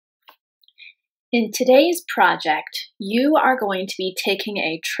In today's project, you are going to be taking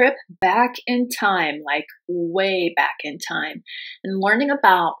a trip back in time, like way back in time, and learning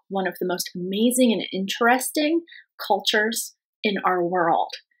about one of the most amazing and interesting cultures in our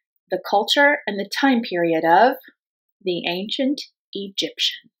world, the culture and the time period of the ancient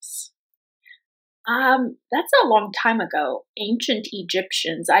Egyptians. That's a long time ago. Ancient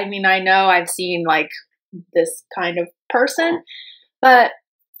Egyptians. I mean, I know I've seen like this kind of person, but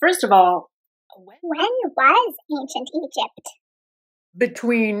first of all, When was ancient Egypt?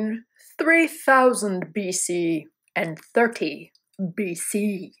 Between 3000 BC and 30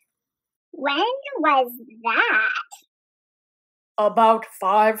 BC. When was that? About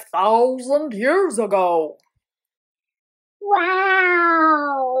 5,000 years ago.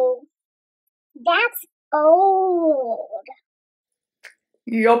 Wow! That's old.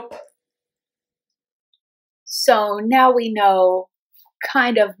 Yup. so now we know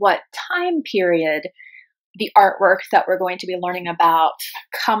kind of what time period the artwork that we're going to be learning about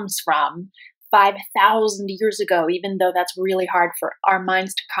comes from. 5,000 years ago, even though that's really hard for our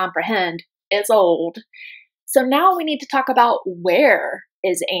minds to comprehend, it's old. So now we need to talk about where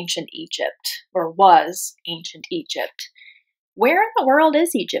is ancient Egypt, or was ancient Egypt. Where in the world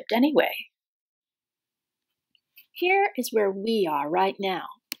is Egypt anyway? Here is where we are right now,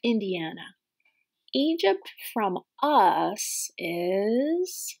 Indiana. Egypt from us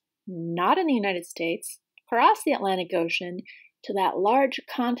is not in the United States, across the Atlantic Ocean to that large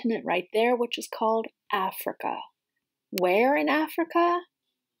continent right there, which is called Africa. Where in Africa?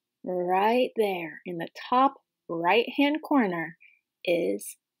 Right there in the top right-hand corner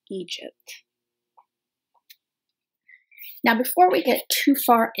is Egypt. Now, before we get too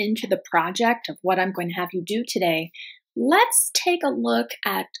far into the project of what I'm going to have you do today, let's take a look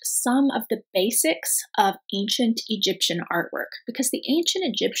at some of the basics of ancient Egyptian artwork, because the ancient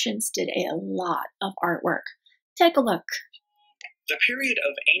Egyptians did a lot of artwork. Take a look. The period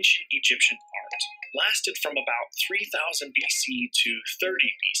of ancient Egyptian art lasted from about 3000 BC to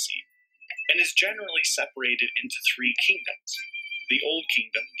 30 BC and is generally separated into three kingdoms: the Old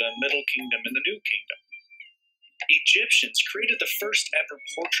Kingdom, the Middle Kingdom, and the New Kingdom. Egyptians created the first ever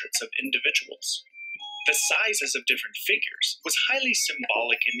portraits of individuals. The sizes of different figures was highly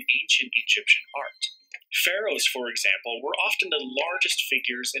symbolic in ancient Egyptian art. Pharaohs, for example, were often the largest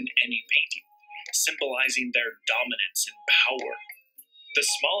figures in any painting, symbolizing their dominance and power. The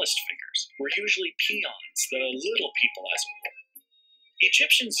smallest figures were usually peons, the little people as it were.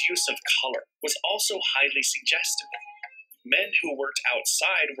 Egyptians' use of color was also highly suggestive. Men who worked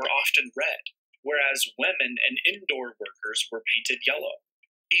outside were often red, whereas women and indoor workers were painted yellow.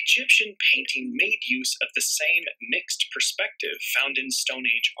 Egyptian painting made use of the same mixed perspective found in Stone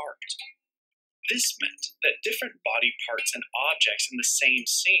Age art. This meant that different body parts and objects in the same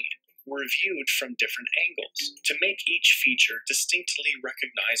scene were viewed from different angles to make each feature distinctly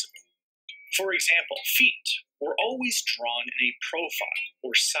recognizable. For example, feet were always drawn in a profile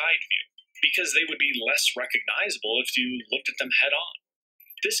or side view because they would be less recognizable if you looked at them head on.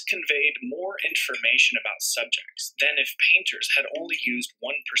 This conveyed more information about subjects than if painters had only used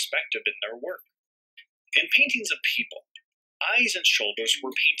one perspective in their work. In paintings of people, eyes and shoulders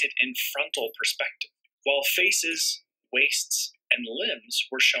were painted in frontal perspective, while faces, waists, and limbs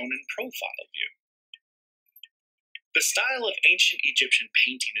were shown in profile view. The style of ancient Egyptian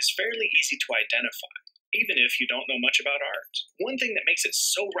painting is fairly easy to identify, even if you don't know much about art. One thing that makes it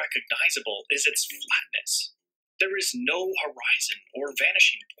so recognizable is its flatness. There is no horizon or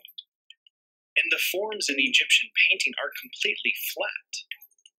vanishing point, and the forms in Egyptian painting are completely flat.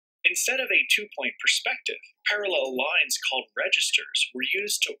 Instead of a two-point perspective, parallel lines called registers were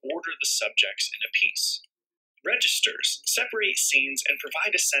used to order the subjects in a piece. Registers separate scenes and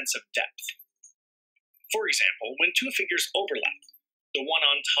provide a sense of depth. For example, when two figures overlap, the one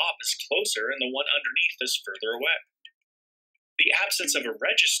on top is closer and the one underneath is further away. The absence of a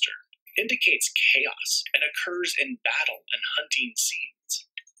register indicates chaos and occurs in battle and hunting scenes.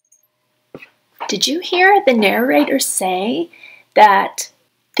 Did you hear the narrator say that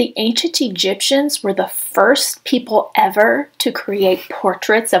the ancient Egyptians were the first people ever to create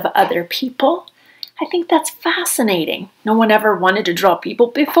portraits of other people? I think that's fascinating. No one ever wanted to draw people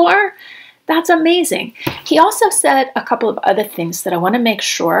before. That's amazing. He also said a couple of other things that I want to make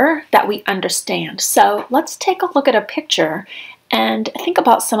sure that we understand. So let's take a look at a picture and think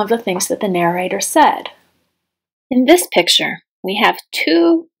about some of the things that the narrator said. In this picture, we have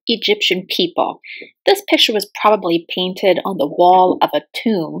two Egyptian people. This picture was probably painted on the wall of a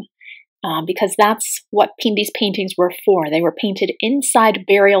tomb because that's what these paintings were for. They were painted inside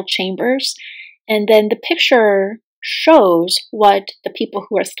burial chambers, and then the picture shows what the people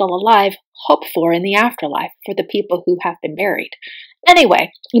who are still alive hope for in the afterlife for the people who have been buried.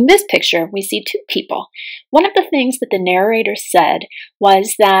 Anyway, in this picture, we see two people. One of the things that the narrator said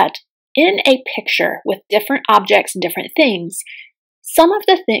was that in a picture with different objects and different things, some of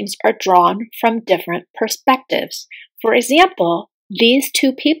the things are drawn from different perspectives. For example, these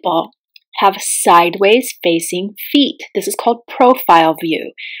two people have sideways facing feet. This is called profile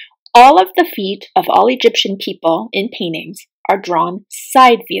view. All of the feet of all Egyptian people in paintings are drawn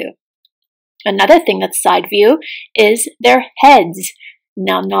side view. Another thing that's side view is their heads.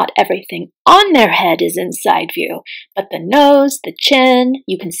 Now, not everything on their head is in side view, but the nose, the chin,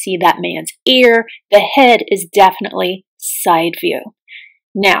 you can see that man's ear, the head is definitely side view.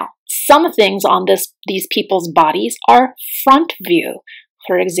 Now, some things on these people's bodies are front view.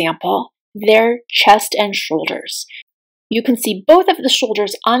 For example, their chest and shoulders. You can see both of the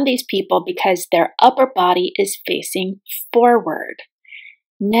shoulders on these people because their upper body is facing forward.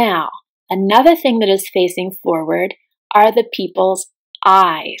 Now, another thing that is facing forward are the people's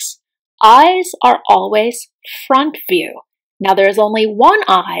eyes. Eyes are always front view. Now, there is only one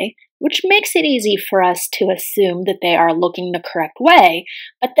eye, which makes it easy for us to assume that they are looking the correct way,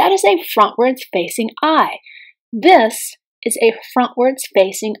 but that is a frontwards facing eye. This is a frontwards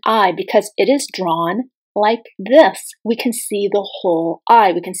facing eye because it is drawn like this. We can see the whole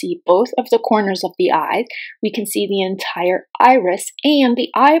eye. We can see both of the corners of the eye. We can see the entire iris and the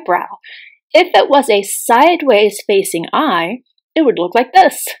eyebrow. If it was a sideways facing eye, it would look like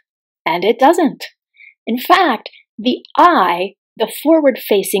this, and it doesn't. In fact, the eye, the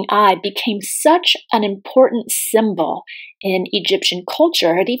forward-facing eye, became such an important symbol in Egyptian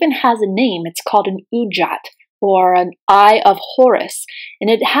culture. It even has a name. It's called an ujat, or an eye of Horus, and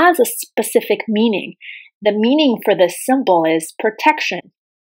it has a specific meaning. The meaning for this symbol is protection,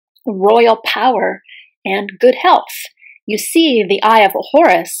 royal power, and good health. You see the eye of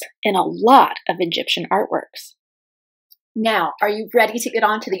Horus in a lot of Egyptian artworks. Now, are you ready to get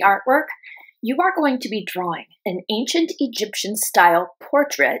on to the artwork? You are going to be drawing an ancient Egyptian style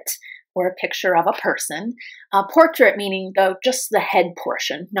portrait or a picture of a person. A portrait meaning though just the head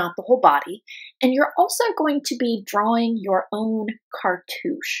portion, not the whole body. And you're also going to be drawing your own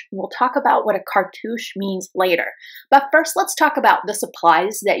cartouche. We'll talk about what a cartouche means later. But first, let's talk about the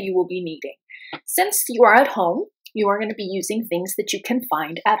supplies that you will be needing. Since you are at home, you are going to be using things that you can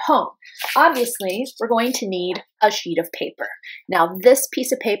find at home. Obviously, we're going to need a sheet of paper. Now, this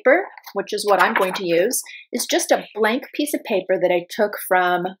piece of paper, which is what I'm going to use, is just a blank piece of paper that I took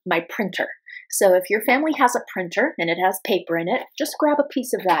from my printer. So if your family has a printer and it has paper in it, just grab a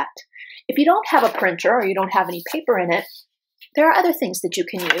piece of that. If you don't have a printer or you don't have any paper in it, there are other things that you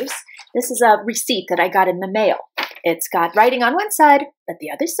can use. This is a receipt that I got in the mail. It's got writing on one side, but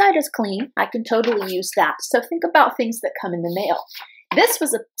the other side is clean. I can totally use that. So think about things that come in the mail. This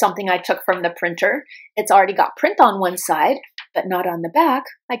was something I took from the printer. It's already got print on one side, but not on the back.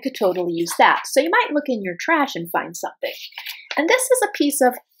 I could totally use that. So you might look in your trash and find something. And this is a piece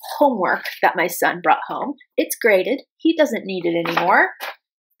of homework that my son brought home. It's graded. He doesn't need it anymore.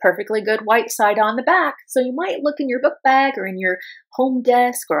 Perfectly good white side on the back. So you might look in your book bag or in your home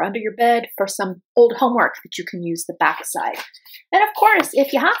desk or under your bed for some old homework that you can use the back side. And of course,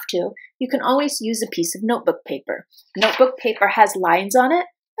 if you have to, you can always use a piece of notebook paper. Notebook paper has lines on it,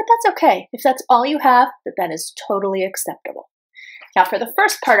 but that's okay. If that's all you have, that is totally acceptable. Now for the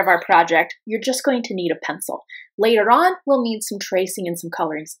first part of our project, you're just going to need a pencil. Later on, we'll need some tracing and some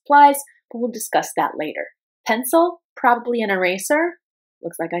coloring supplies, but we'll discuss that later. Pencil, probably an eraser.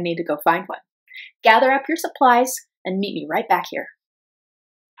 Looks like I need to go find one. Gather up your supplies and meet me right back here.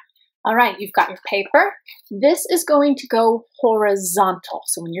 All right, you've got your paper. This is going to go horizontal.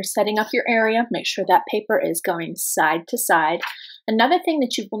 So when you're setting up your area, make sure that paper is going side to side. Another thing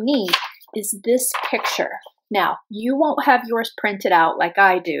that you will need is this picture. Now, you won't have yours printed out like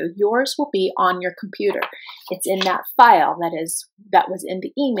I do. Yours will be on your computer. It's in that file that was in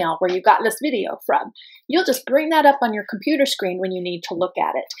the email where you got this video from. You'll just bring that up on your computer screen when you need to look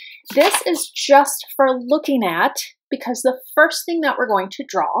at it. This is just for looking at, because the first thing that we're going to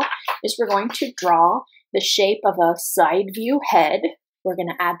draw is we're going to draw the shape of a side view head. We're going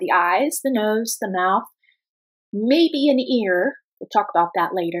to add the eyes, the nose, the mouth, maybe an ear. We'll talk about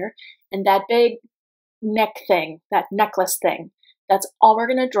that later. And that big neck thing, that necklace thing. That's all we're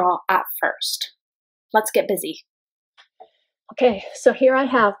going to draw at first. Let's get busy. Okay, so here I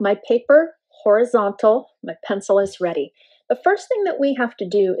have my paper horizontal. My pencil is ready. The first thing that we have to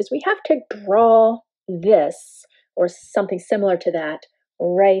do is we have to draw this or something similar to that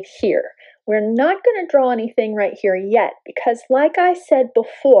right here. We're not going to draw anything right here yet because like I said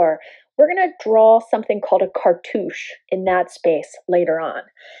before, we're going to draw something called a cartouche in that space later on.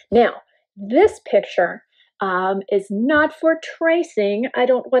 Now, this picture is not for tracing. I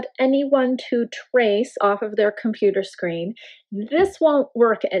don't want anyone to trace off of their computer screen. This won't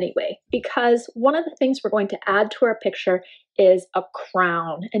work anyway, because one of the things we're going to add to our picture is a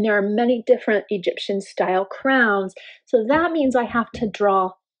crown. And there are many different Egyptian style crowns. So that means I have to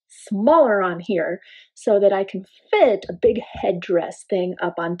draw smaller on here so that I can fit a big headdress thing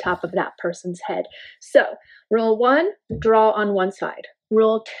up on top of that person's head. So rule 1, draw on one side.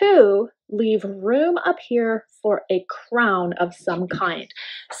 Rule 2, leave room up here for a crown of some kind.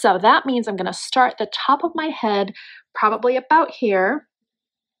 So that means I'm going to start the top of my head, probably about here.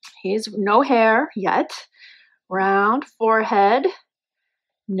 He's no hair yet. Round forehead,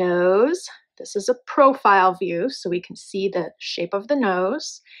 nose. This is a profile view, so we can see the shape of the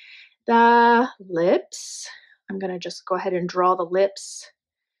nose. The lips, I'm going to just go ahead and draw the lips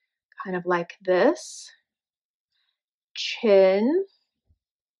kind of like this. Chin,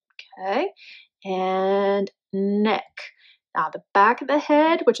 okay, and neck. Now the back of the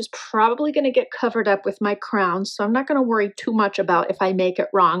head, which is probably going to get covered up with my crown, so I'm not going to worry too much about if I make it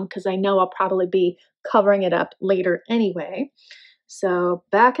wrong, because I know I'll probably be covering it up later anyway. So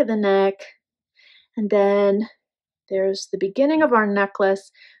back of the neck, and then there's the beginning of our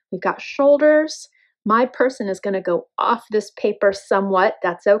necklace. We've got shoulders. My person is going to go off this paper somewhat.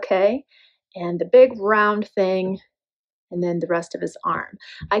 That's okay. And the big round thing, and then the rest of his arm.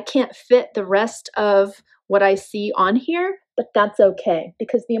 I can't fit the rest of what I see on here, but that's okay,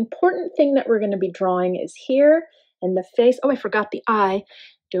 because the important thing that we're going to be drawing is here and the face. Oh, I forgot the eye.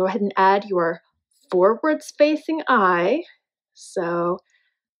 Go ahead and add your forwards facing eye. So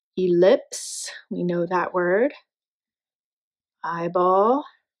ellipse, we know that word. Eyeball,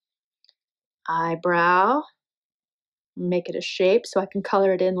 eyebrow, make it a shape so I can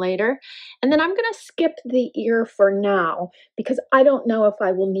color it in later. And then I'm going to skip the ear for now, because I don't know if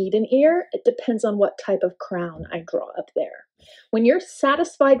I will need an ear. It depends on what type of crown I draw up there. When you're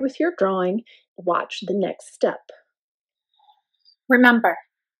satisfied with your drawing, watch the next step. Remember,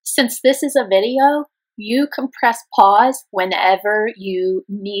 since this is a video, you can press pause whenever you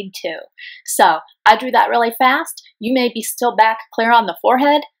need to. So I drew that really fast. You may be still back clear on the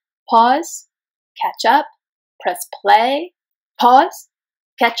forehead. Pause, catch up, press play, pause,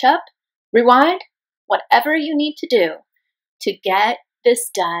 catch up, rewind, whatever you need to do to get this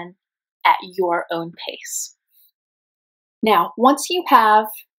done at your own pace. Now, once you have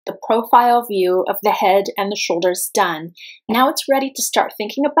the profile view of the head and the shoulders done, now it's ready to start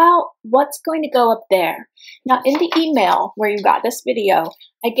thinking about what's going to go up there. Now, in the email where you got this video,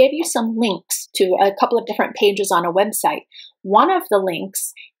 I gave you some links to a couple of different pages on a website. One of the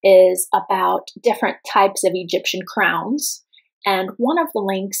links is about different types of Egyptian crowns, and one of the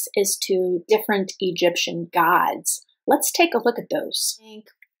links is to different Egyptian gods. Let's take a look at those.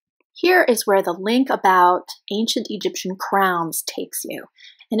 Here is where the link about ancient Egyptian crowns takes you.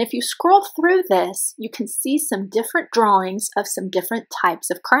 And if you scroll through this, you can see some different drawings of some different types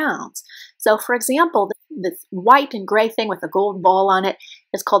of crowns. So for example, this white and gray thing with a gold ball on it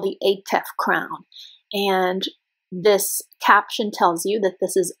is called the Atef crown. And this caption tells you that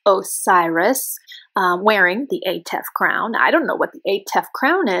this is Osiris wearing the Atef crown. I don't know what the Atef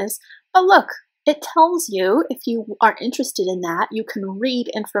crown is, but look, it tells you, if you are interested in that, you can read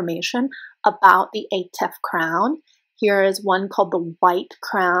information about the Atef crown. Here is one called the White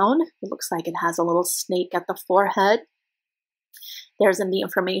Crown. It looks like it has a little snake at the forehead. There's the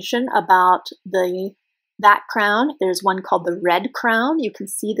information about that crown. There's one called the Red Crown. You can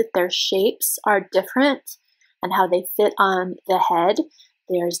see that their shapes are different and how they fit on the head.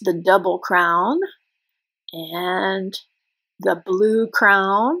 There's the Double Crown and the Blue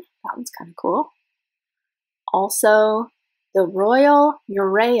Crown. That one's kind of cool. Also, the Royal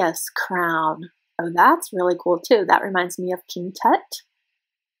Uraeus Crown. Oh, that's really cool too. That reminds me of King Tut.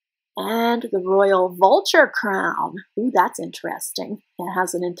 And the Royal Vulture Crown. Ooh, that's interesting. It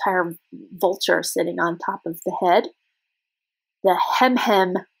has an entire vulture sitting on top of the head. The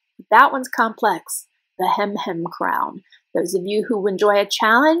Hem-Hem. That one's complex. The Hem-Hem Crown. Those of you who enjoy a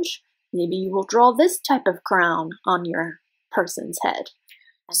challenge, maybe you will draw this type of crown on your person's head.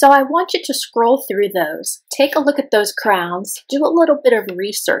 So I want you to scroll through those, take a look at those crowns, do a little bit of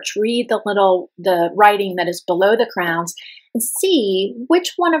research, read the writing that is below the crowns, and see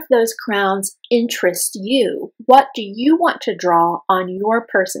which one of those crowns interests you. What do you want to draw on your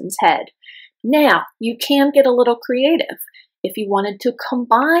person's head? Now, you can get a little creative. If you wanted to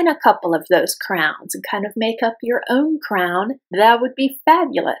combine a couple of those crowns and kind of make up your own crown, that would be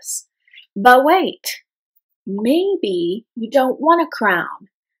fabulous. But wait, maybe you don't want a crown.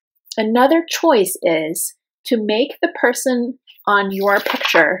 Another choice is to make the person on your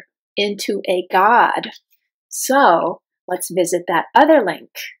picture into a god. So let's visit that other link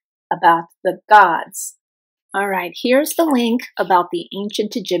about the gods. All right, here's the link about the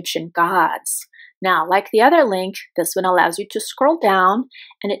ancient Egyptian gods. Now, like the other link, this one allows you to scroll down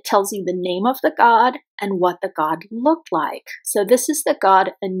and it tells you the name of the god and what the god looked like. So this is the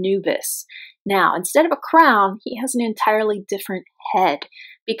god Anubis. Now, instead of a crown, he has an entirely different head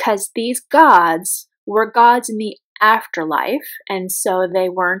because these gods were gods in the afterlife, and so they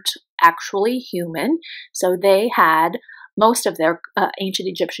weren't actually human. So they had, most of their ancient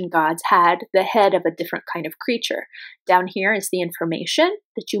Egyptian gods had the head of a different kind of creature. Down here is the information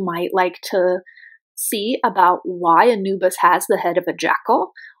that you might like to see about why Anubis has the head of a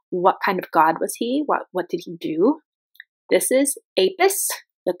jackal. What kind of god was he? What did he do? This is Apis,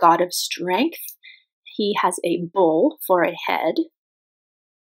 the god of strength. He has a bull for a head.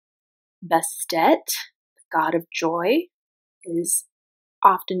 Bastet, the god of joy, is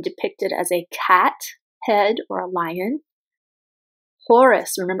often depicted as a cat head or a lion.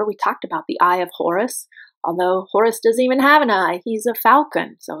 Horus, remember we talked about the eye of Horus? Although Horus doesn't even have an eye, he's a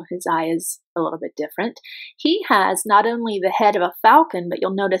falcon, so his eye is a little bit different. He has not only the head of a falcon, but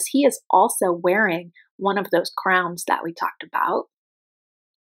you'll notice he is also wearing one of those crowns that we talked about.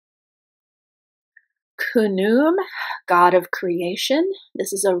 Khnum, god of creation.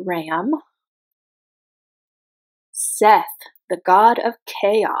 This is a ram. Seth, the god of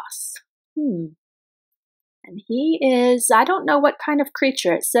chaos. And he is, I don't know what kind of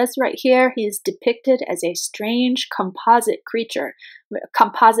creature. It says right here he is depicted as a strange composite creature.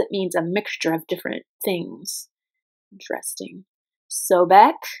 Composite means a mixture of different things. Interesting.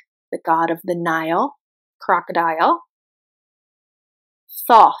 Sobek, the god of the Nile, crocodile.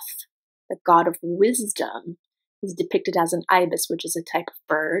 Thoth, the god of wisdom, is depicted as an ibis, which is a type of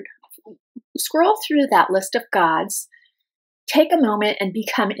bird. Scroll through that list of gods. Take a moment and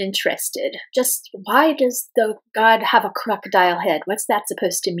become interested. Just why does the god have a crocodile head? What's that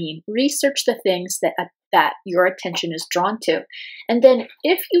supposed to mean? Research the things that your attention is drawn to. And then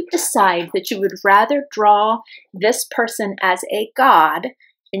if you decide that you would rather draw this person as a god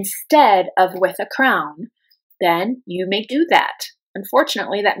instead of with a crown, then you may do that.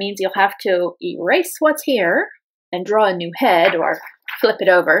 Unfortunately, that means you'll have to erase what's here and draw a new head or flip it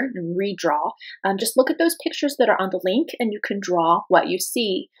over and redraw. Just look at those pictures that are on the link and you can draw what you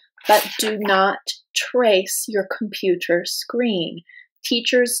see, but do not trace your computer screen.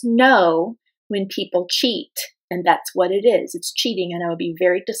 Teachers know when people cheat, and that's what it is. It's cheating, and I would be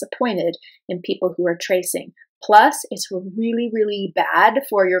very disappointed in people who are tracing. Plus, it's really, really bad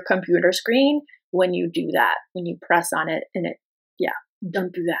for your computer screen when you do that, when you press on it and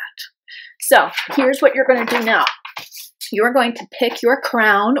don't do that. So here's what you're going to do now. You're going to pick your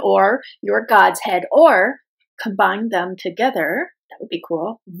crown or your god's head or combine them together. That would be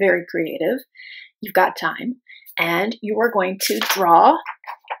cool. Very creative. You've got time. And you are going to draw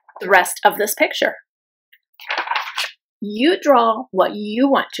the rest of this picture. You draw what you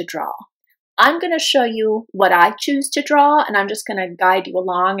want to draw. I'm going to show you what I choose to draw, and I'm just going to guide you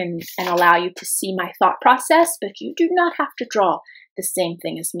along and allow you to see my thought process, but you do not have to draw the same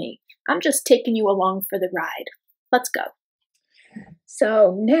thing as me. I'm just taking you along for the ride. Let's go.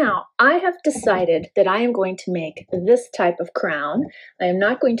 So now I have decided that I am going to make this type of crown. I am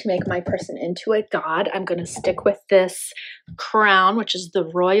not going to make my person into a god. I'm going to stick with this crown, which is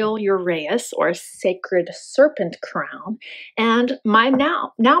the Royal Uraeus or Sacred Serpent crown. And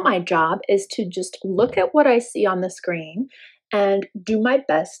now my job is to just look at what I see on the screen and do my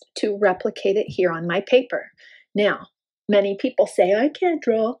best to replicate it here on my paper. Now, many people say, I can't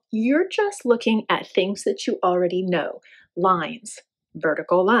draw. You're just looking at things that you already know. Lines,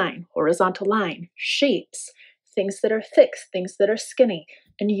 vertical line, horizontal line, shapes, things that are thick, things that are skinny,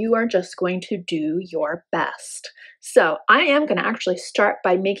 and you are just going to do your best. So I am going to actually start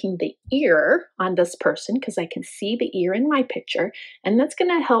by making the ear on this person because I can see the ear in my picture, and that's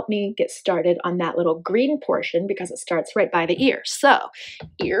going to help me get started on that little green portion because it starts right by the ear. So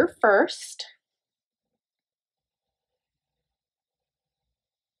ear first.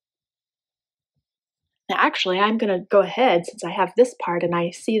 Now, actually, I'm going to go ahead since I have this part and I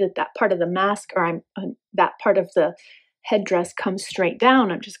see that part of the mask or that part of the headdress comes straight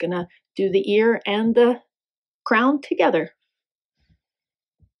down. I'm just going to do the ear and the crown together.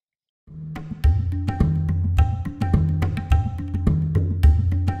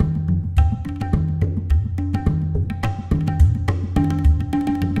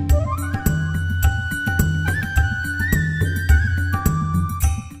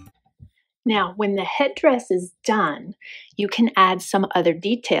 Now, when the headdress is done, you can add some other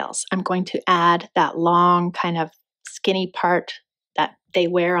details. I'm going to add that long kind of skinny part that they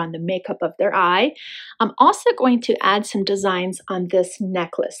wear on the makeup of their eye. I'm also going to add some designs on this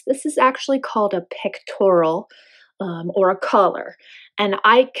necklace. This is actually called a pectoral or a collar. And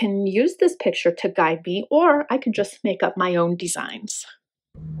I can use this picture to guide me, or I can just make up my own designs.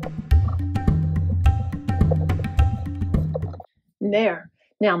 There.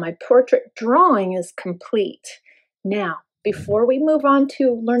 Now my portrait drawing is complete. Now, before we move on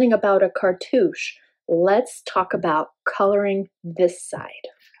to learning about a cartouche, let's talk about coloring this side.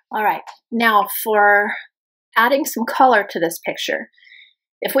 All right, now for adding some color to this picture.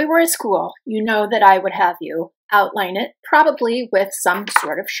 If we were at school, you know that I would have you outline it, probably with some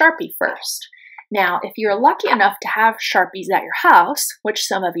sort of Sharpie first. Now, if you're lucky enough to have Sharpies at your house, which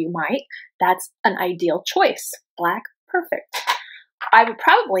some of you might, that's an ideal choice. Black, perfect. I would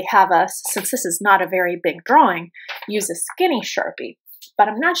probably have us, since this is not a very big drawing, use a skinny Sharpie, but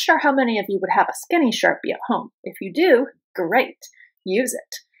I'm not sure how many of you would have a skinny Sharpie at home. If you do, great, use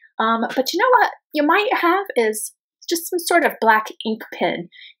it. But you know what you might have is just some sort of black ink pen.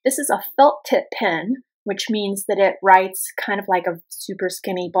 This is a felt tip pen, which means that it writes kind of like a super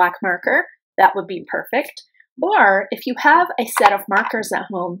skinny black marker. That would be perfect. Or if you have a set of markers at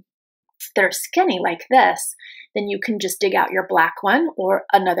home that are skinny like this, then you can just dig out your black one or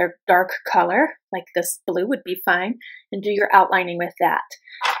another dark color, like this blue would be fine, and do your outlining with that.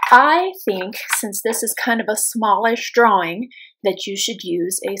 I think since this is kind of a smallish drawing, that you should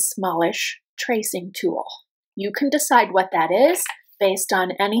use a smallish tracing tool. You can decide what that is based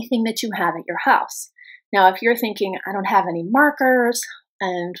on anything that you have at your house. Now, if you're thinking, I don't have any markers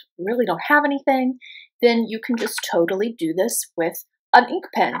and really don't have anything, then you can just totally do this with an ink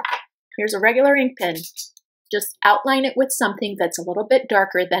pen. Here's a regular ink pen. Just outline it with something that's a little bit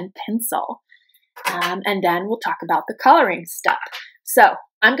darker than pencil. And then we'll talk about the coloring step. So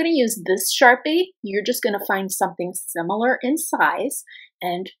I'm going to use this Sharpie. You're just going to find something similar in size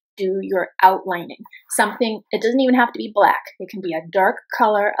and do your outlining. Something, it doesn't even have to be black. It can be a dark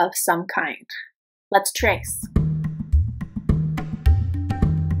color of some kind. Let's trace.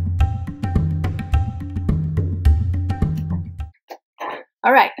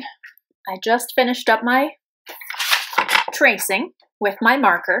 All right, I just finished up my tracing with my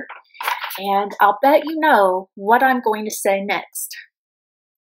marker, and I'll bet you know what I'm going to say next.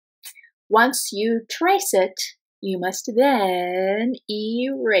 Once you trace it, you must then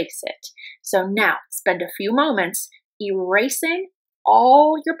erase it. So now, spend a few moments erasing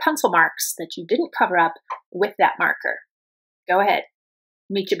all your pencil marks that you didn't cover up with that marker. Go ahead.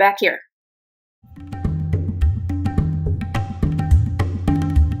 Meet you back here.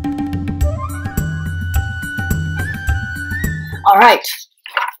 All right.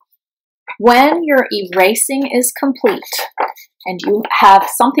 When your erasing is complete and you have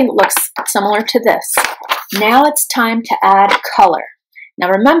something that looks similar to this, now it's time to add color. Now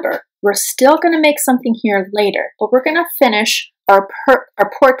remember, we're still going to make something here later, but we're going to finish our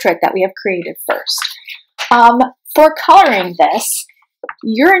portrait that we have created first. For coloring this,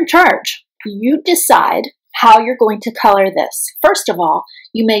 you're in charge. You decide how you're going to color this. First of all,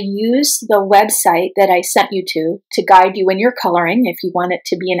 you may use the website that I sent you to guide you in your coloring. If you want it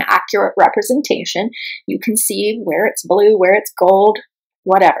to be an accurate representation, you can see where it's blue, where it's gold,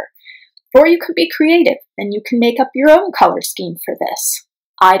 whatever. Or you could be creative and you can make up your own color scheme for this.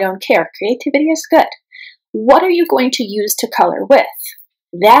 I don't care. Creativity is good. What are you going to use to color with?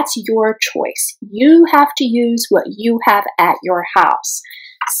 That's your choice. You have to use what you have at your house.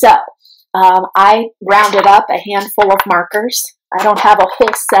 So I rounded up a handful of markers. I don't have a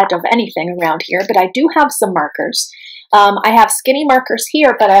whole set of anything around here, but I do have some markers. I have skinny markers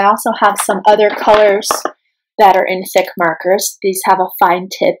here, but I also have some other colors that are in thick markers. These have a fine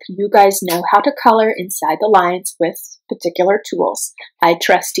tip. You guys know how to color inside the lines with particular tools. I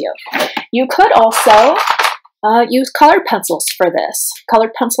trust you. You could also use colored pencils for this.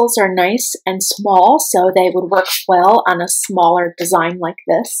 Colored pencils are nice and small, so they would work well on a smaller design like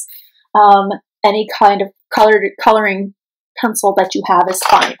this. Any kind of coloring pencil that you have is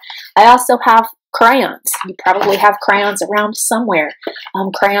fine. I also have crayons. You probably have crayons around somewhere.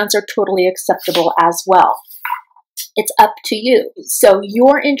 Crayons are totally acceptable as well. It's up to you. So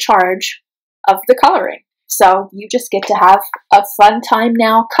you're in charge of the coloring. So you just get to have a fun time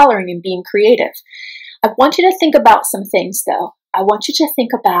now coloring and being creative. I want you to think about some things though. I want you to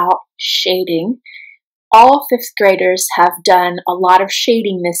think about shading. All fifth graders have done a lot of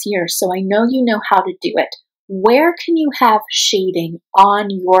shading this year, so I know you know how to do it. Where can you have shading on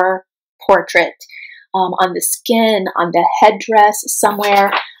your portrait? On the skin, on the headdress,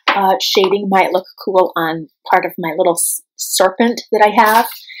 somewhere. Shading might look cool on part of my little serpent that I have.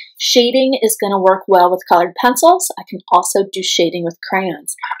 Shading is going to work well with colored pencils. I can also do shading with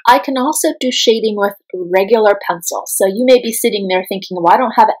crayons. I can also do shading with regular pencils. So you may be sitting there thinking, well, I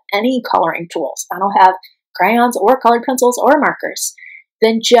don't have any coloring tools. I don't have crayons or colored pencils or markers.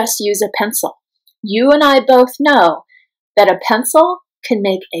 Then just use a pencil. You and I both know that a pencil can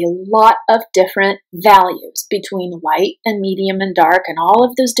make a lot of different values between light and medium and dark and all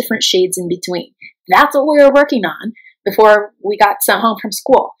of those different shades in between. That's what we were working on before we got sent home from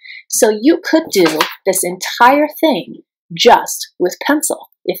school. So you could do this entire thing just with pencil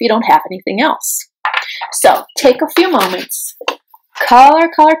if you don't have anything else. So take a few moments, color,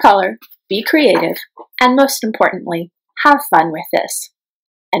 color, color, be creative, and most importantly, have fun with this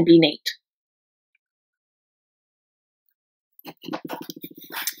and be neat.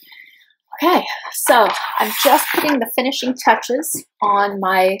 Okay, so I'm just putting the finishing touches on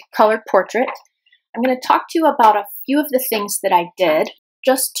my colored portrait. I'm going to talk to you about a few of the things that I did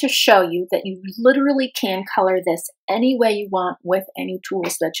just to show you that you literally can color this any way you want with any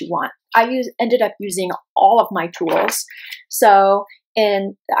tools that you want. I ended up using all of my tools. So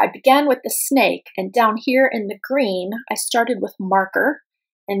I began with the snake, and down here in the green, I started with marker,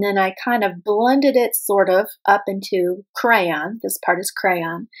 and then I kind of blended it sort of up into crayon. This part is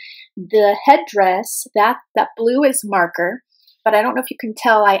crayon. The headdress, that blue is marker, but I don't know if you can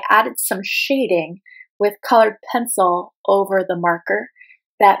tell, I added some shading with colored pencil over the marker.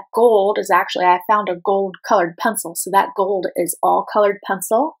 That gold is actually, I found a gold colored pencil, so that gold is all colored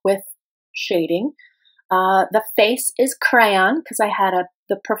pencil with shading. The face is crayon because I had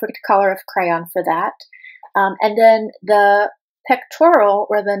the perfect color of crayon for that. And then the pectoral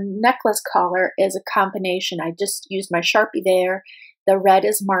or the necklace collar is a combination. I just used my Sharpie there. The red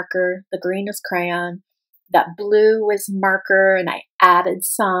is marker, the green is crayon, that blue is marker, and I added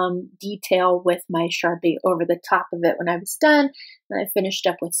some detail with my Sharpie over the top of it when I was done, and I finished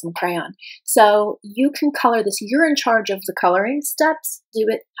up with some crayon. So you can color this. You're in charge of the coloring steps. Do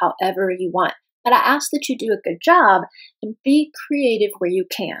it however you want. But I ask that you do a good job and be creative where you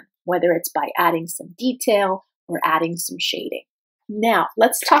can, whether it's by adding some detail or adding some shading. Now,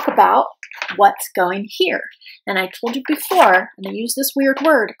 let's talk about what's going here. And I told you before, and I use this weird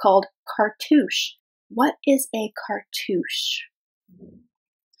word called cartouche. What is a cartouche?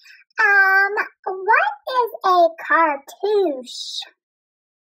 What is a cartouche?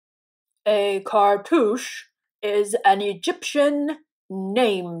 A cartouche is an Egyptian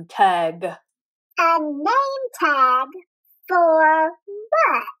name tag. A name tag for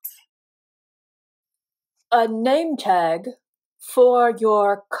what? A name tag for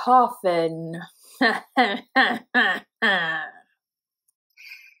your coffin. Oh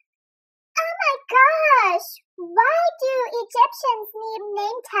my gosh! Why do Egyptians need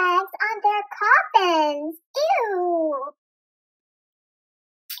name tags on their coffins? Ew!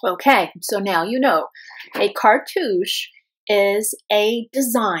 Okay, so now you know. A cartouche is a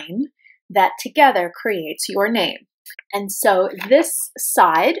design that together creates your name. And so this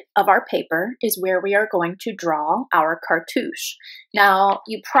side of our paper is where we are going to draw our cartouche. Now,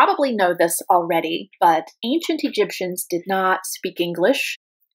 you probably know this already, but ancient Egyptians did not speak English.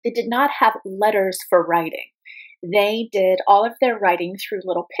 They did not have letters for writing. They did all of their writing through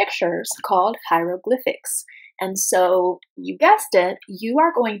little pictures called hieroglyphics. And so, you guessed it, you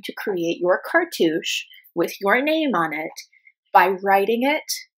are going to create your cartouche with your name on it by writing it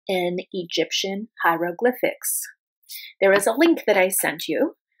in Egyptian hieroglyphics. There is a link that I sent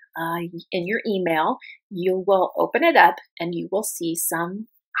you in your email. You will open it up and you will see some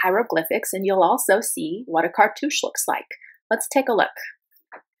hieroglyphics, and you'll also see what a cartouche looks like. Let's take a look.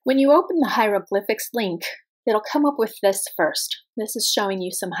 When you open the hieroglyphics link, it'll come up with this first. This is showing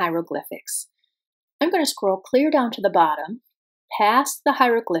you some hieroglyphics. I'm going to scroll clear down to the bottom, past the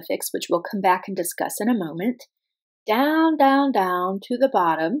hieroglyphics, which we'll come back and discuss in a moment, down, down, down to the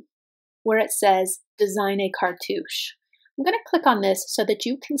bottom where it says Design a Cartouche. I'm going to click on this so that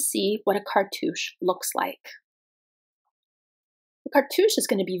you can see what a cartouche looks like. The cartouche is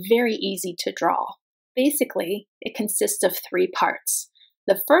going to be very easy to draw. Basically, it consists of three parts.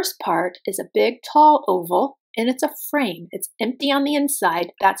 The first part is a big, tall oval, and it's a frame. It's empty on the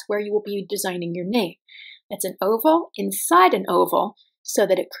inside. That's where you will be designing your name. It's an oval inside an oval so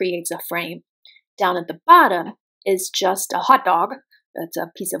that it creates a frame. Down at the bottom is just a hot dog. That's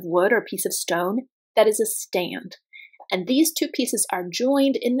a piece of wood or a piece of stone. That is a stand. And these two pieces are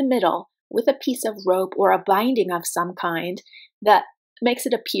joined in the middle with a piece of rope or a binding of some kind that makes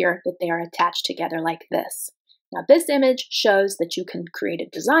it appear that they are attached together like this. Now, this image shows that you can create a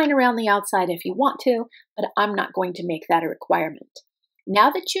design around the outside if you want to, but I'm not going to make that a requirement. Now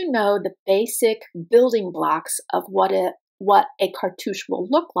that you know the basic building blocks of what a cartouche will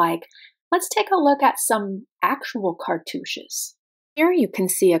look like, let's take a look at some actual cartouches. Here you can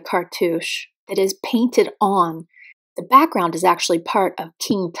see a cartouche that is painted on. The background is actually part of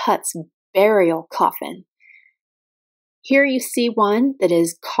King Tut's burial coffin. Here you see one that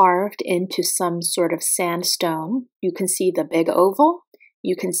is carved into some sort of sandstone. You can see the big oval,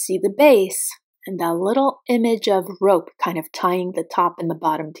 you can see the base, and the little image of rope kind of tying the top and the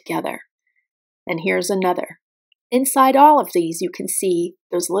bottom together. And here's another. Inside all of these, you can see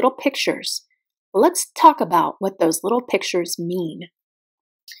those little pictures. Let's talk about what those little pictures mean.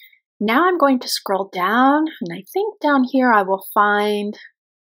 Now I'm going to scroll down, and I think down here I will find,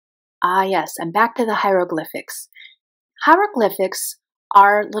 yes, I'm back to the hieroglyphics. Hieroglyphics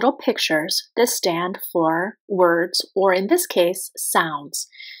are little pictures that stand for words, or in this case, sounds.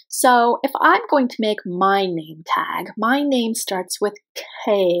 So if I'm going to make my name tag, my name starts with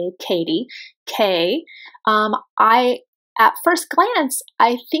K, Katie, K. At first glance,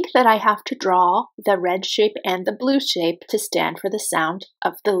 I think that I have to draw the red shape and the blue shape to stand for the sound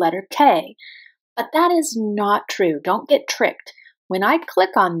of the letter K. But that is not true. Don't get tricked. When I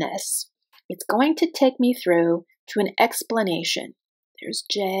click on this, it's going to take me through to an explanation. There's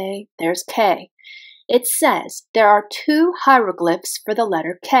J, there's K. It says there are two hieroglyphs for the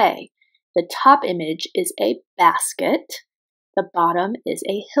letter K. The top image is a basket. The bottom is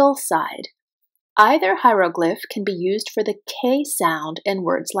a hillside. Either hieroglyph can be used for the K sound in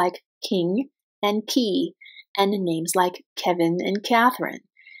words like king and key, and in names like Kevin and Catherine.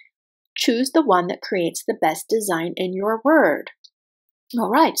 Choose the one that creates the best design in your word. All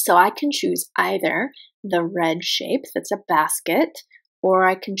right, so I can choose either the red shape that's a basket, or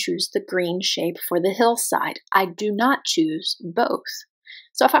I can choose the green shape for the hillside. I do not choose both.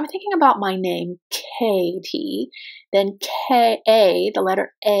 So if I'm thinking about my name, Katie, then K-A, the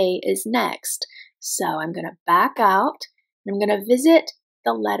letter A is next. So I'm going to back out, and I'm going to visit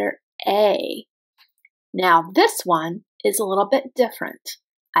the letter A. Now this one is a little bit different.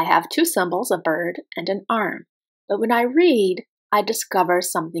 I have two symbols, a bird and an arm. But when I read, I discover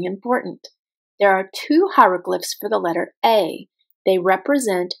something important. There are two hieroglyphs for the letter A. They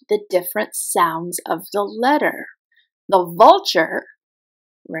represent the different sounds of the letter. The vulture,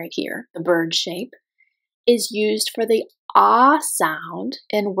 right here, the bird shape, is used for the ah sound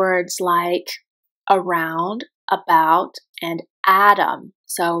in words like around, about, and atom.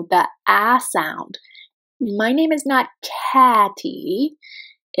 So the ah sound. My name is not Catty.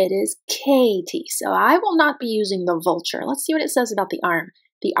 It is Katie. So I will not be using the vulture. Let's see what it says about the arm.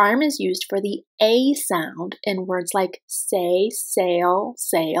 The arm is used for the A sound in words like say, sail,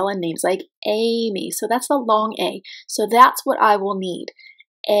 sail, and names like Amy. So that's the long A. So that's what I will need.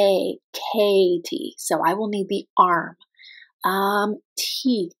 A, Katie. So I will need the arm.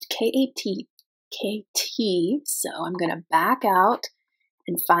 T, K-A-T, K-T. So I'm going to back out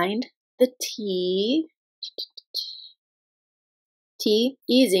and find the T. T,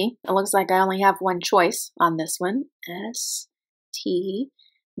 easy. It looks like I only have one choice on this one. S, T.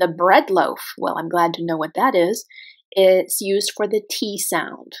 The bread loaf, well, I'm glad to know what that is. It's used for the T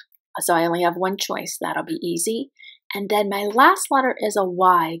sound. So I only have one choice. That'll be easy. And then my last letter is a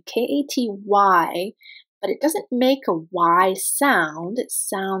Y, K-A-T-Y, but it doesn't make a Y sound. It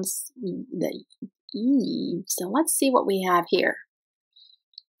sounds the E. So let's see what we have here.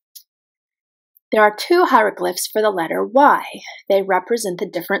 There are two hieroglyphs for the letter Y. They represent the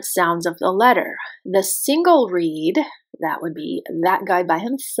different sounds of the letter. The single read, that would be that guy by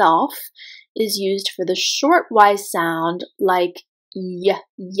himself, is used for the short Y sound like y,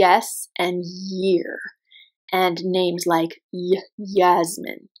 yes, and year, and names like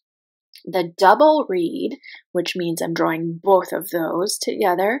Yasmin. The double read, which means I'm drawing both of those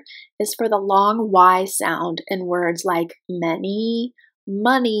together, is for the long Y sound in words like many,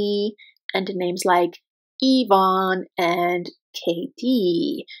 money, and names like Yvonne and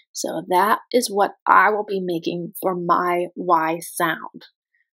KD. So that is what I will be making for my Y sound.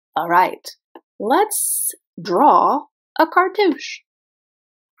 All right, let's draw a cartouche.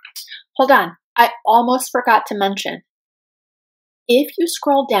 Hold on, I almost forgot to mention. If you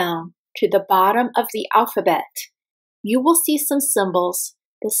scroll down to the bottom of the alphabet, you will see some symbols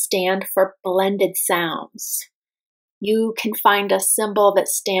that stand for blended sounds. You can find a symbol that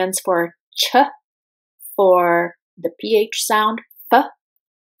stands for ch, for the PH sound, f,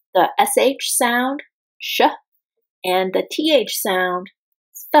 the SH sound, sh, and the TH sound,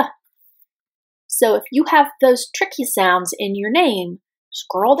 th. So if you have those tricky sounds in your name,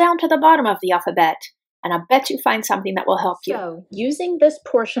 scroll down to the bottom of the alphabet and I bet you find something that will help you. So, using this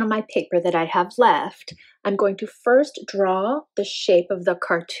portion of my paper that I have left, I'm going to first draw the shape of the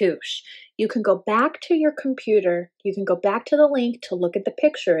cartouche. You can go back to your computer, you can go back to the link to look at the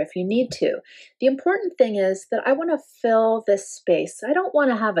picture if you need to. The important thing is that I want to fill this space. I don't want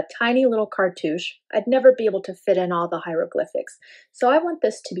to have a tiny little cartouche. I'd never be able to fit in all the hieroglyphics. So I want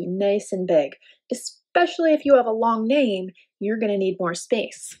this to be nice and big. Especially if you have a long name, you're going to need more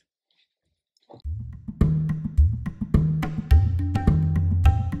space.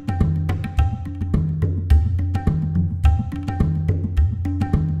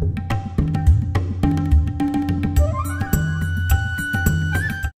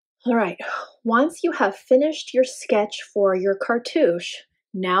 All right, once you have finished your sketch for your cartouche,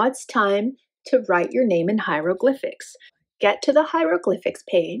 now it's time to write your name in hieroglyphics. Get to the hieroglyphics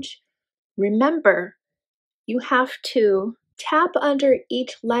page. Remember, you have to tap under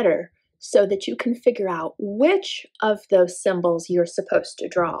each letter so that you can figure out which of those symbols you're supposed to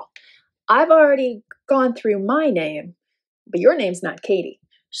draw. I've already gone through my name, but your name's not Katie.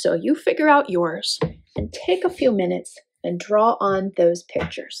 So you figure out yours and take a few minutes and draw on those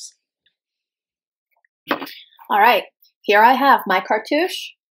pictures. All right, here I have my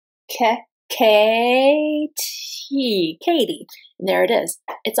cartouche, Katie, and there it is.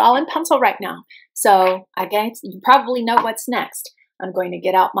 It's all in pencil right now, so I guess you probably know what's next. I'm going to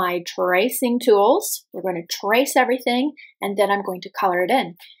get out my tracing tools. We're going to trace everything, and then I'm going to color it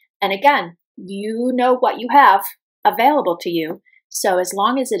in. And again, you know what you have available to you, so as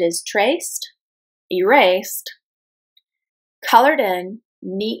long as it is traced, erased, colored in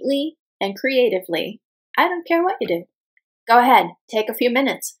neatly and creatively, I don't care what you do. Go ahead, take a few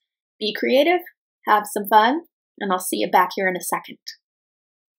minutes, be creative, have some fun, and I'll see you back here in a second.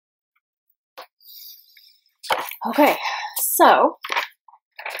 Okay, so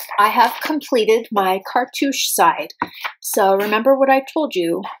I have completed my cartouche side. So remember what I told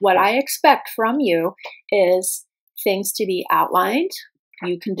you. What I expect from you is things to be outlined.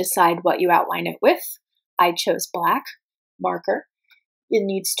 You can decide what you outline it with. I chose black marker. It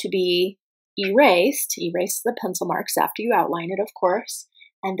needs to be erased. Erase the pencil marks after you outline it, of course.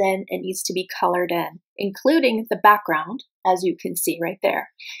 And then it needs to be colored in, including the background, as you can see right there.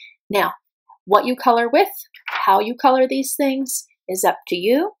 Now, what you color with, how you color these things is up to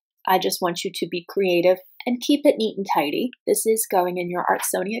you. I just want you to be creative and keep it neat and tidy. This is going in your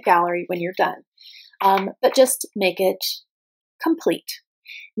Artsonia gallery when you're done. But just make it complete.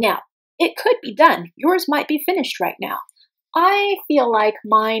 Now, it could be done. Yours might be finished right now. I feel like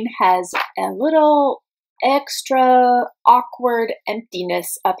mine has a little extra awkward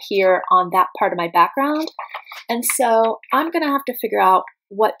emptiness up here on that part of my background. And so I'm going to have to figure out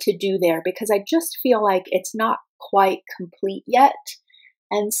what to do there because I just feel like it's not quite complete yet.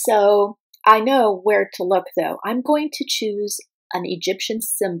 And so I know where to look though. I'm going to choose an Egyptian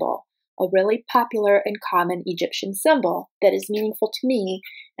symbol, a really popular and common Egyptian symbol that is meaningful to me,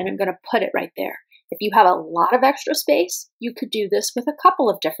 and I'm going to put it right there. If you have a lot of extra space, you could do this with a couple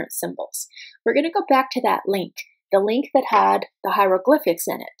of different symbols. We're going to go back to that link, the link that had the hieroglyphics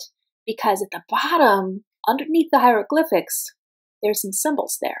in it, because at the bottom, underneath the hieroglyphics, there's some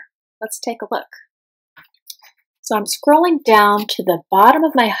symbols there. Let's take a look. So I'm scrolling down to the bottom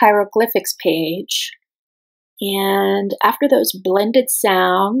of my hieroglyphics page, and after those blended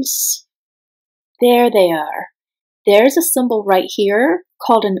sounds, there they are. There's a symbol right here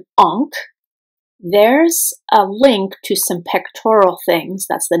called an ankh. There's a link to some pectoral things,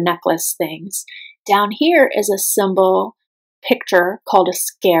 that's the necklace things. Down here is a symbol picture called a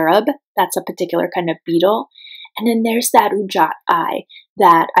scarab, that's a particular kind of beetle. And then there's that ujat eye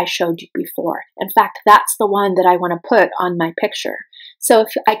that I showed you before. In fact, that's the one that I want to put on my picture. So if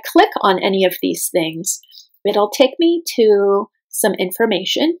I click on any of these things, it'll take me to some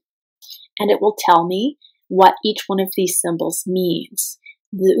information and it will tell me what each one of these symbols means.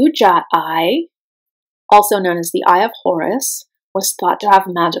 The ujat eye, also known as the Eye of Horus, was thought to have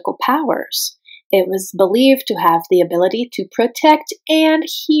magical powers. It was believed to have the ability to protect and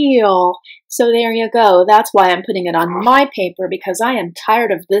heal. So there you go. That's why I'm putting it on my paper, because I am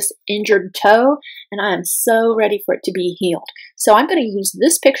tired of this injured toe and I am so ready for it to be healed. So I'm going to use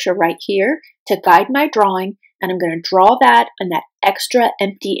this picture right here to guide my drawing, and I'm going to draw that in that extra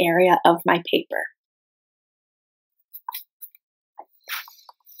empty area of my paper.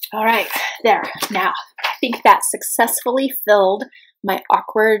 All right, there. Now, I think that successfully filled my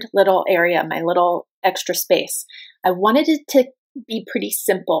awkward little area, my little extra space. I wanted it to be pretty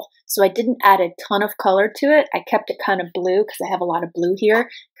simple, so I didn't add a ton of color to it. I kept it kind of blue because I have a lot of blue here,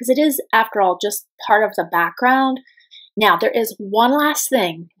 because it is, after all, just part of the background. Now, there is one last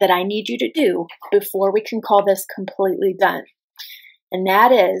thing that I need you to do before we can call this completely done. And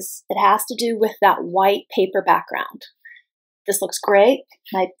that is, it has to do with that white paper background. This looks great.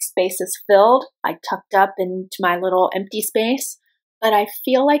 My space is filled. I tucked up into my little empty space, but I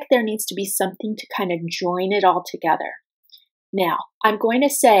feel like there needs to be something to kind of join it all together. Now, I'm going to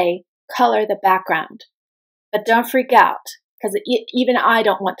say color the background, but don't freak out because even I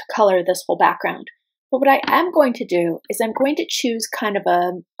don't want to color this whole background. But what I am going to do is I'm going to choose kind of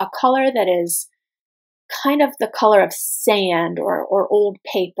a color that is kind of the color of sand or old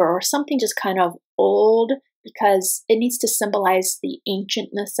paper or something just kind of old, because it needs to symbolize the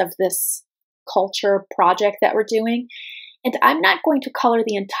ancientness of this culture project that we're doing. And I'm not going to color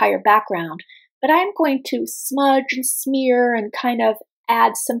the entire background, but I'm going to smudge and smear and kind of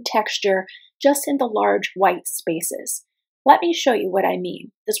add some texture just in the large white spaces. Let me show you what I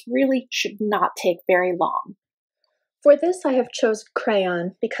mean. This really should not take very long. For this, I have chosen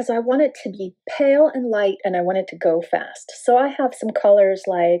crayon because I want it to be pale and light and I want it to go fast. So I have some colors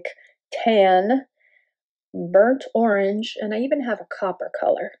like tan, burnt orange, and I even have a copper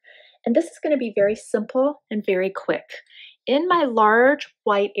color. And this is going to be very simple and very quick. In my large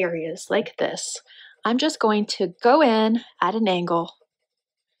white areas like this, I'm just going to go in at an angle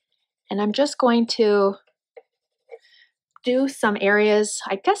and I'm just going to do some areas.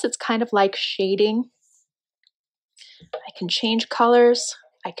 I guess it's kind of like shading. I can change colors.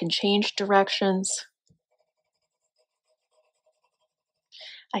 I can change directions.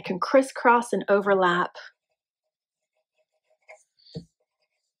 I can crisscross and overlap.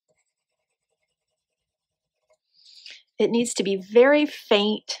 It needs to be very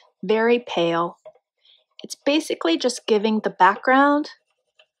faint, very pale. It's basically just giving the background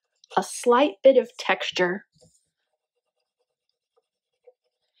a slight bit of texture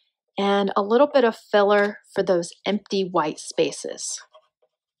and a little bit of filler for those empty white spaces.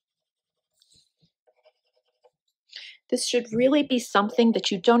 This should really be something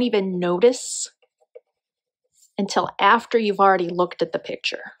that you don't even notice until after you've already looked at the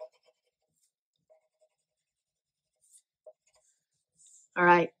picture. All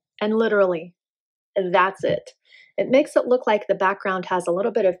right, and literally, that's it. It makes it look like the background has a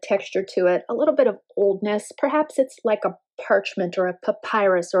little bit of texture to it, a little bit of oldness. Perhaps it's like a parchment or a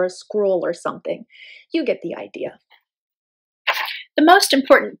papyrus or a scroll or something. You get the idea. The most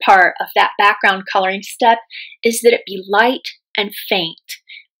important part of that background coloring step is that it be light and faint,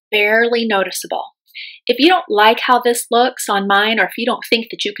 barely noticeable. If you don't like how this looks on mine, or if you don't think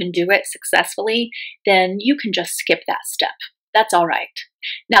that you can do it successfully, then you can just skip that step. That's all right.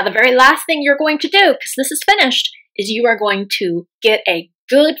 Now, the very last thing you're going to do, because this is finished, is you are going to get a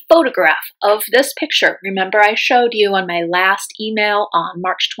good photograph of this picture. Remember, I showed you on my last email on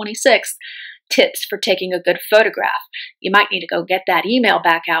March 26th, tips for taking a good photograph. You might need to go get that email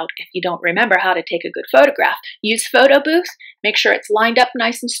back out if you don't remember how to take a good photograph. Use Photo Booth. Make sure it's lined up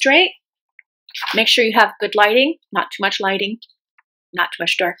nice and straight. Make sure you have good lighting, not too much lighting, not too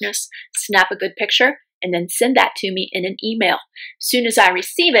much darkness. Snap a good picture and then send that to me in an email. As soon as I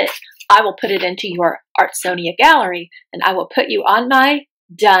receive it, I will put it into your Artsonia gallery and I will put you on my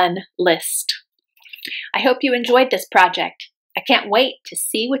done list. I hope you enjoyed this project. I can't wait to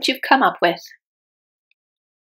see what you've come up with.